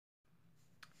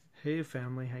Hey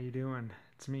family, how you doing?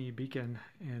 It's me, Beacon,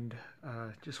 and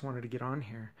just wanted to get on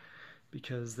here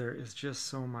because there is just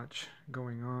so much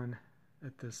going on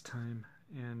at this time,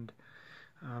 and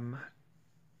um,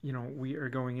 we are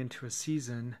going into a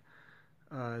season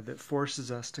that forces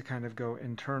us to kind of go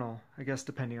internal. I guess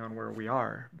depending on where we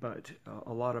are, but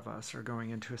a lot of us are going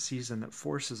into a season that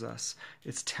forces us.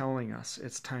 It's telling us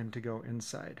it's time to go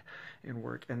inside and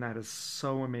work, and that is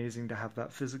so amazing to have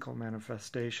that physical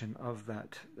manifestation of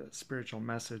that spiritual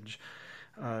message.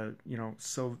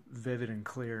 So vivid and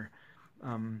clear.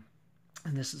 And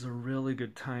this is a really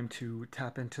good time to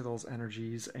tap into those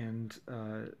energies and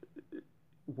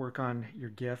work on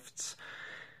your gifts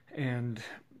and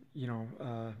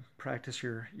practice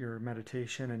your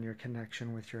meditation and your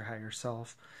connection with your higher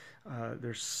self.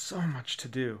 There's so much to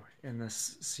do in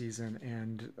this season,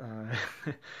 and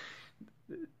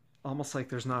almost like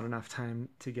there's not enough time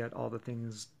to get all the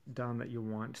things done that you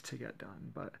want to get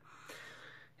done. But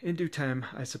in due time,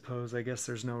 I suppose. I guess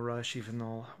there's no rush, even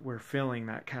though we're feeling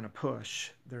that kind of push.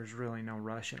 There's really no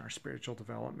rush in our spiritual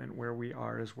development. Where we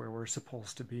are is where we're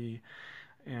supposed to be,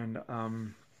 and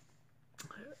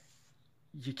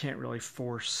you can't really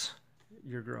force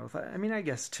your growth. I mean, I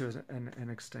guess to an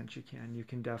extent you can. You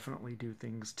can definitely do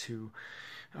things to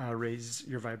raise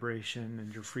your vibration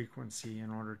and your frequency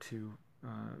in order to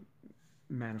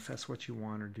manifest what you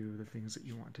want or do the things that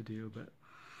you want to do. But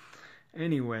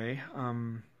anyway,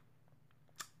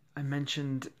 I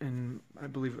mentioned in, I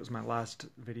believe it was my last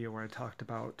video where I talked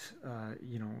about,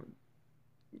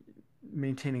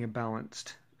 maintaining a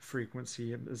balanced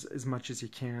frequency as much as you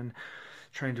can,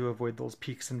 trying to avoid those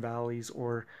peaks and valleys,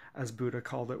 or as Buddha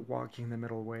called it, walking the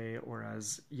middle way, or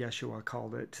as Yeshua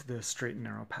called it, the straight and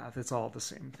narrow path. It's all the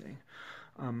same thing.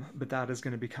 But that is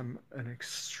going to become an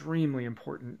extremely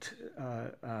important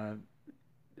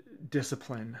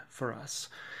discipline for us.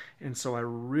 And so I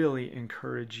really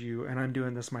encourage you, and I'm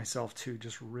doing this myself too,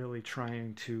 just really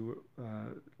trying to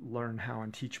learn how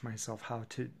and teach myself how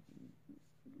to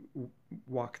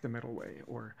walk the middle way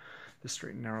or the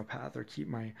straight and narrow path, or keep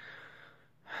my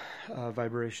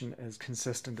vibration as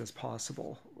consistent as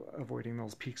possible, avoiding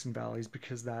those peaks and valleys,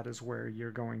 because that is where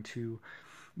you're going to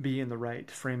be in the right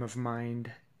frame of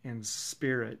mind and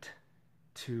spirit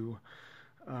to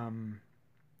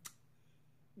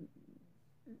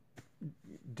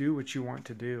do what you want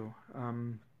to do.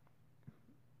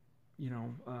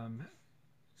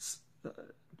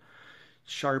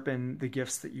 Sharpen the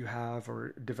gifts that you have,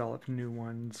 or develop new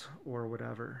ones, or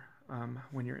whatever,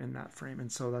 when you're in that frame.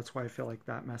 And so that's why I feel like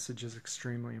that message is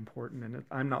extremely important. And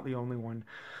I'm not the only one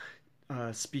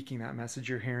speaking that message.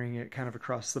 You're hearing it kind of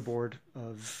across the board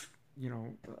of,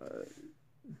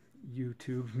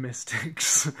 YouTube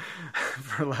mystics,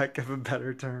 for lack of a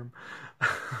better term.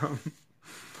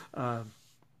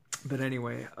 But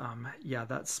anyway,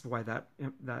 that's why that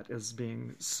is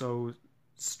being so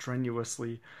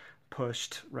strenuously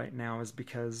pushed right now, is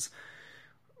because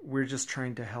we're just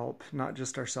trying to help not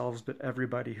just ourselves but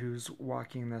everybody who's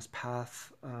walking this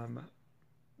path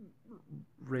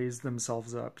raise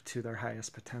themselves up to their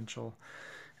highest potential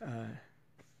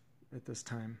at this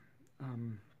time.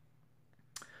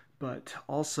 But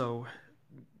also,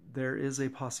 there is a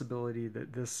possibility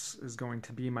that this is going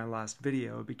to be my last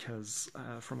video, because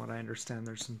from what I understand,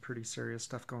 there's some pretty serious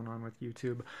stuff going on with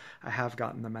YouTube. I have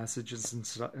gotten the messages and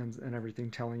everything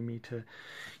telling me to,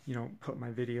 put my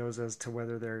videos as to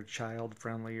whether they're child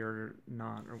friendly or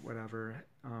not, or whatever.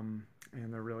 And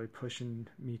they're really pushing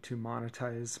me to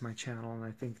monetize my channel, and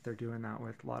I think they're doing that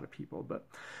with a lot of people, but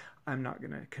I'm not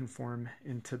going to conform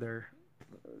into their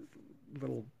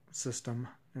little system.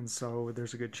 And so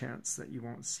there's a good chance that you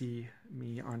won't see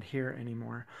me on here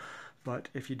anymore. But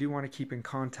if you do want to keep in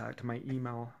contact, my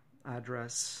email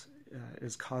address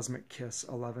is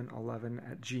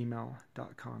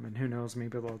cosmickiss1111@gmail.com. And who knows,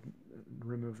 maybe they'll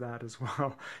remove that as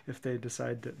well if they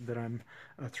decide that I'm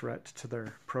a threat to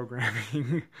their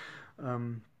programming.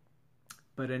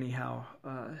 But anyhow,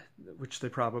 which they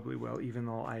probably will, even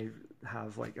though I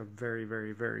have like a very,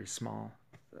 very, very small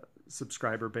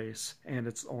subscriber base, and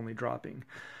it's only dropping.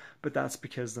 But that's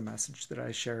because the message that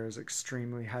I share is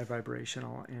extremely high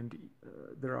vibrational, and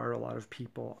there are a lot of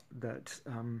people that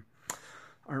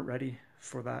aren't ready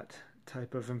for that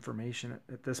type of information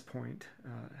at this point,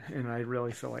 and I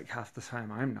really feel like half the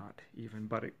time I'm not even,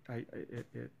 but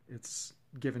it's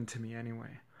given to me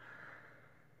anyway.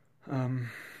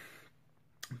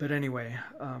 But anyway,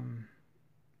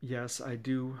 yes, I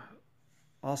do.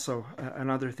 Also,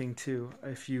 another thing too,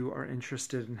 if you are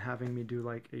interested in having me do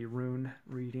like a rune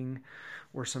reading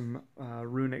or some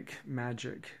runic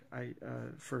magic,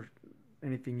 for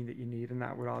anything that you need, and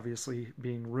that would obviously,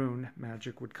 being rune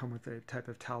magic, would come with a type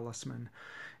of talisman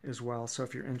as well. So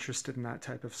if you're interested in that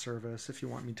type of service, if you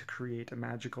want me to create a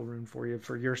magical rune for you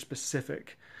for your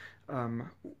specific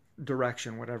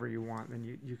direction, whatever you want,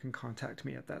 then you can contact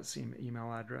me at that same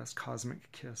email address,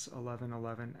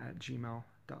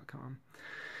 cosmickiss1111@gmail.com.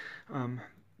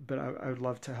 But I would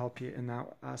love to help you in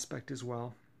that aspect as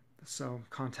well. So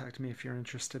contact me if you're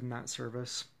interested in that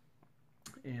service.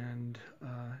 And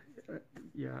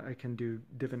yeah, I can do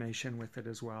divination with it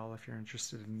as well if you're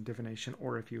interested in divination,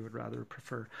 or if you would rather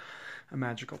prefer a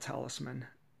magical talisman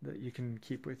that you can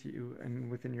keep with you and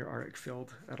within your auric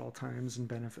field at all times and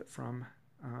benefit from.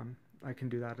 I can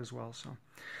do that as well. So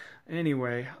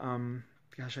anyway,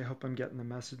 gosh, I hope I'm getting the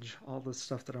message, all the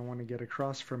stuff that I want to get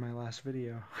across for my last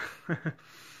video.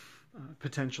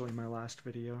 Potentially my last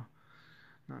video,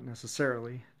 not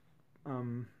necessarily.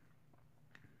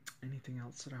 Anything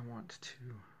else that I want to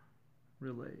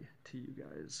relay to you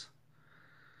guys?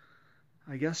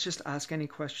 I guess just ask any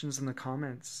questions in the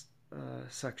comments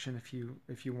section if you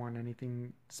want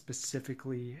anything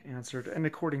specifically answered, and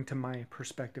according to my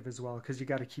perspective as well, because you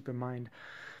got to keep in mind,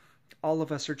 all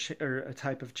of us are a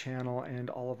type of channel, and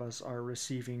all of us are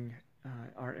receiving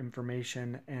our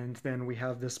information, and then we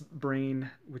have this brain,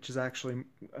 which is actually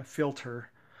a filter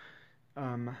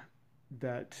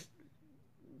that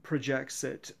projects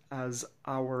it as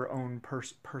our own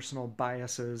personal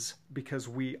biases, because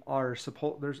we are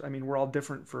we're all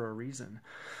different for a reason.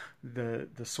 The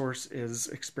source is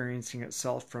experiencing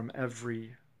itself from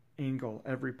every angle,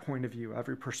 every point of view,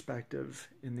 every perspective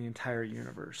in the entire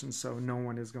universe, and so no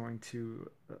one is going to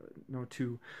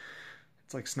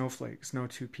it's like snowflakes. No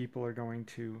two people are going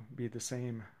to be the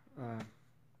same.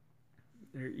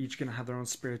 They're each going to have their own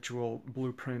spiritual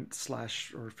blueprint /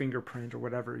 or fingerprint, or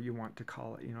whatever you want to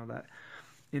call it, that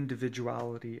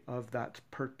individuality of that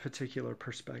particular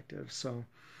perspective. So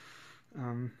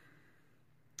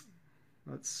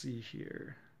let's see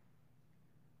here.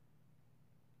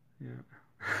 Yeah.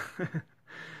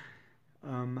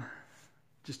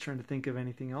 Just trying to think of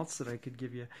anything else that I could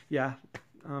give you. Yeah.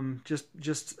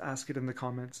 Just ask it in the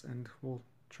comments, and we'll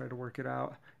try to work it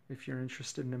out if you're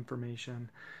interested in information.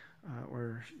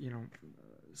 Or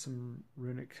some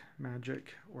runic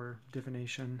magic or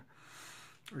divination,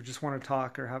 or just want to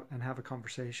talk or have a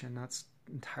conversation, that's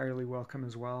entirely welcome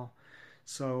as well.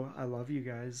 So I love you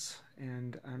guys,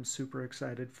 and I'm super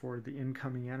excited for the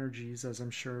incoming energies, as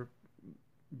I'm sure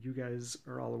you guys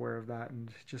are all aware of that,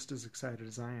 and just as excited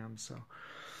as I am. So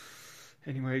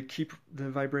anyway, keep the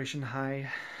vibration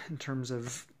high in terms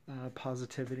of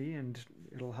positivity, and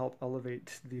it'll help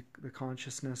elevate the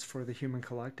consciousness for the human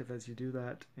collective as you do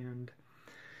that. And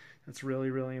that's really,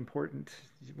 really important,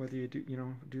 whether you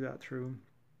do that through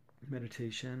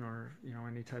meditation or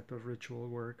any type of ritual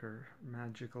work or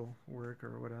magical work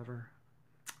or whatever.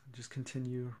 Just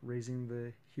continue raising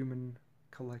the human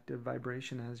collective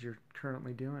vibration as you're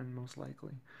currently doing, most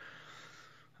likely.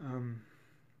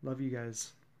 Love you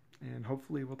guys, and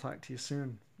hopefully we'll talk to you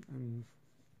soon, and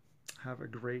have a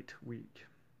great week.